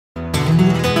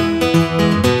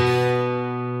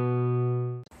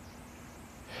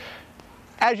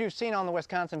As you've seen on the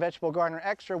Wisconsin Vegetable Gardener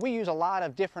Extra, we use a lot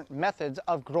of different methods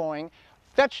of growing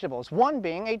vegetables, one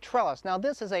being a trellis. Now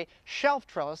this is a shelf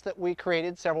trellis that we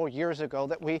created several years ago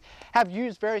that we have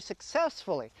used very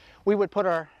successfully. We would put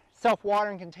our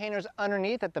self-watering containers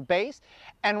underneath at the base,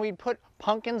 and we'd put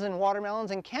pumpkins and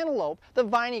watermelons and cantaloupe, the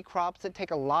viney crops that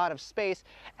take a lot of space,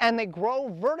 and they grow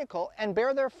vertical and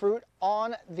bear their fruit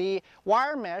on the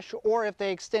wire mesh, or if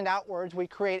they extend outwards, we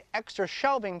create extra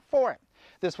shelving for it.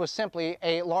 This was simply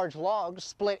a large log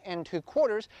split into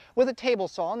quarters with a table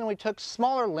saw, and then we took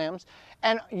smaller limbs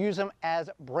and use them as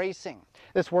bracing.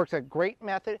 This works a great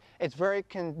method. It's very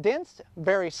condensed,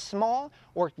 very small,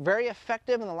 worked very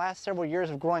effective in the last several years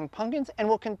of growing pumpkins, and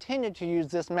we'll continue to use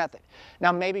this method.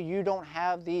 Now maybe you don't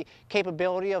have the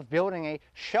capability of building a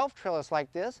shelf trellis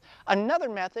like this. Another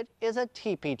method is a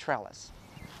teepee trellis.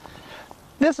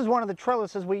 This is one of the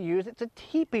trellises we use. It's a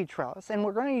teepee trellis, and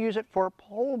we're going to use it for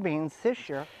pole beans this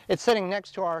year. It's sitting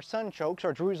next to our sunchokes,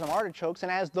 or Jerusalem artichokes,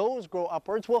 and as those grow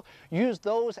upwards, we'll use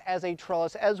those as a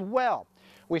trellis as well.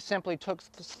 We simply took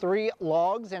 3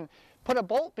 logs and put a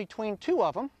bolt between 2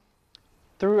 of them,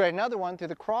 through another one through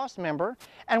the cross member,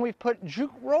 and we've put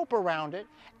jute rope around it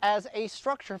as a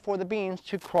structure for the beans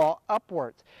to crawl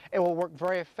upwards. It will work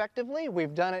very effectively.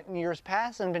 We've done it in years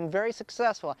past and been very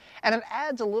successful, and it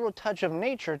adds a little touch of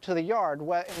nature to the yard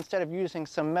instead of using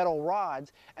some metal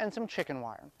rods and some chicken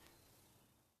wire.